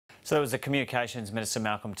So there was the Communications Minister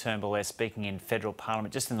Malcolm Turnbull there speaking in federal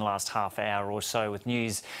parliament just in the last half hour or so with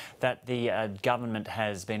news that the government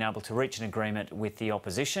has been able to reach an agreement with the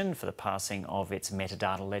opposition for the passing of its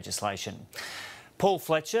metadata legislation. Paul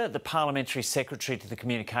Fletcher, the Parliamentary Secretary to the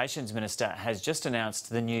Communications Minister, has just announced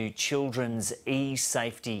the new Children's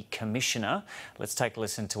E-Safety Commissioner. Let's take a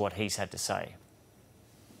listen to what he's had to say.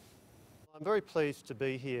 I'm very pleased to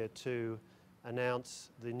be here to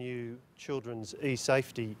announce the new Children's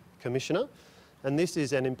E-Safety Commissioner, and this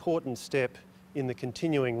is an important step in the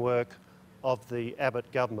continuing work of the Abbott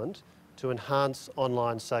government to enhance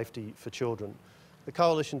online safety for children. The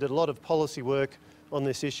Coalition did a lot of policy work on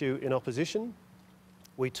this issue in opposition.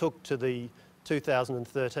 We took to the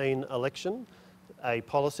 2013 election a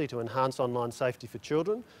policy to enhance online safety for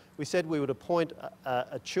children. We said we would appoint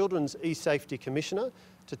a Children's E-Safety Commissioner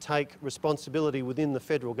to take responsibility within the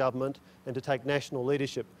federal government and to take national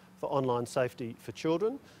leadership for online safety for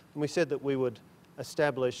children. And we said that we would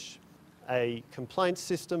establish a complaints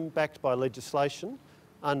system backed by legislation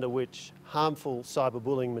under which harmful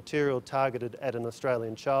cyberbullying material targeted at an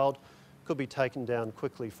Australian child could be taken down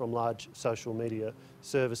quickly from large social media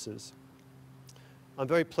services. I'm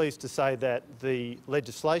very pleased to say that the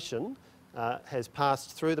legislation has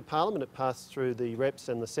passed through the Parliament. It passed through the Reps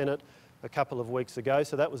and the Senate a couple of weeks ago,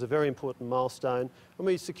 so that was a very important milestone, and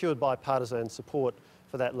we secured bipartisan support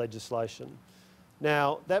for that legislation.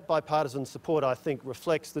 Now, that bipartisan support, I think,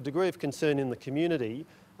 reflects the degree of concern in the community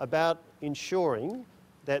about ensuring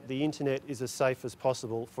that the internet is as safe as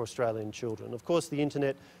possible for Australian children. Of course, the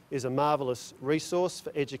internet is a marvellous resource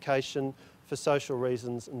for education, for social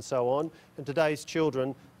reasons and so on, and today's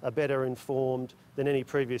children are better informed than any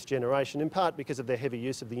previous generation, in part because of their heavy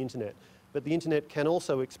use of the internet. But the internet can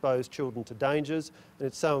also expose children to dangers, and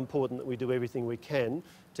it's so important that we do everything we can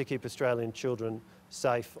to keep Australian children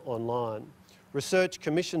safe online. Research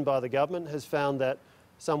commissioned by the government has found that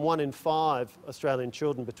some 1 in 5 Australian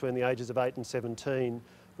children between the ages of 8 and 17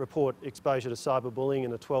 report exposure to cyberbullying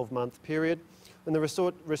in a 12-month period. And the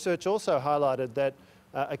research also highlighted that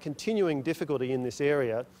a continuing difficulty in this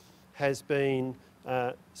area has been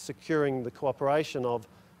securing the cooperation of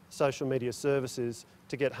social media services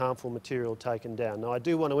to get harmful material taken down. Now, I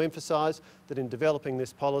do want to emphasise that in developing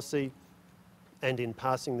this policy and in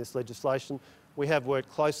passing this legislation, we have worked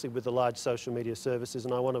closely with the large social media services,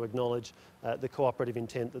 and I want to acknowledge the cooperative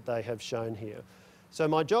intent that they have shown here. So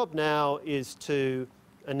my job now is to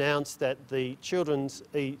announce that the Children's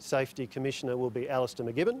E-Safety Commissioner will be Alistair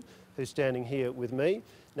McGibbon, who's standing here with me.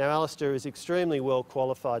 Now, Alistair is extremely well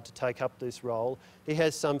qualified to take up this role. He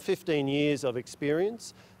has some 15 years of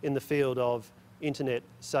experience in the field of internet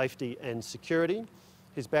safety and security.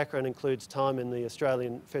 His background includes time in the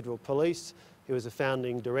Australian Federal Police. He was a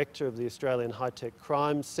founding director of the Australian High-Tech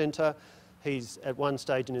Crimes Centre. He's at one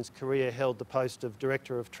stage in his career held the post of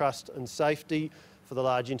Director of Trust and Safety for the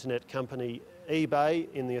large internet company eBay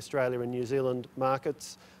in the Australia and New Zealand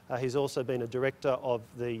markets. He's also been a director of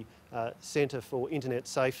the Centre for Internet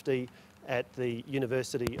Safety at the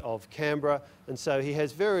University of Canberra, and so he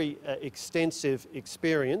has very extensive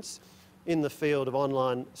experience in the field of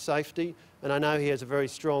online safety, and I know he has a very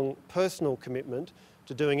strong personal commitment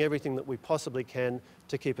to doing everything that we possibly can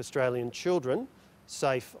to keep Australian children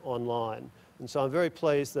safe online. And so I'm very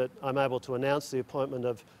pleased that I'm able to announce the appointment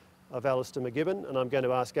of Alistair McGibbon, and I'm going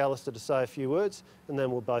to ask Alistair to say a few words, and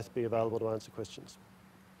then we'll both be available to answer questions.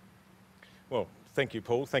 Well, thank you,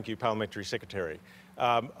 Paul. Thank you, Parliamentary Secretary.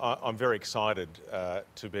 I'm very excited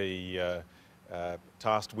to be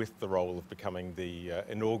tasked with the role of becoming the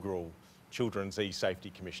inaugural Children's E-Safety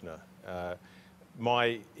Commissioner.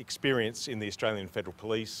 My experience in the Australian Federal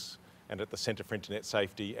Police and at the Centre for Internet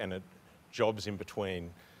Safety and at jobs in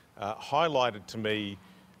between highlighted to me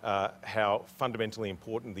how fundamentally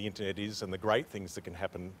important the internet is and the great things that can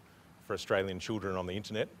happen for Australian children on the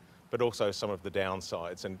internet, but also some of the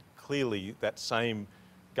downsides. And clearly that same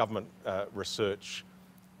government research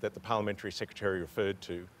that the Parliamentary Secretary referred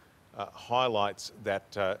to highlights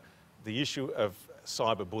that the issue of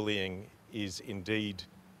cyberbullying is indeed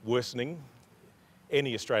worsening.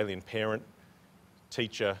 Any Australian parent,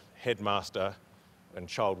 teacher, headmaster and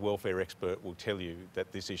child welfare expert will tell you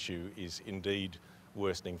that this issue is indeed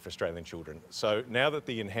worsening for Australian children. So now that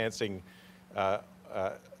the Enhancing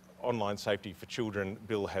Online Safety for Children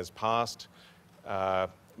bill has passed,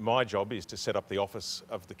 my job is to set up the Office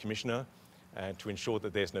of the Commissioner and to ensure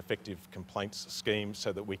that there's an effective complaints scheme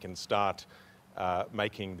so that we can start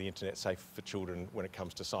making the internet safe for children when it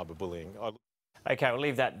comes to cyberbullying. OK, we'll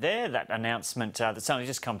leave that there. That announcement that's only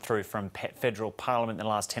just come through from federal parliament in the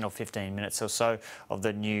last 10 or 15 minutes or so of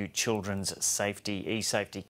the new Children's E-Safety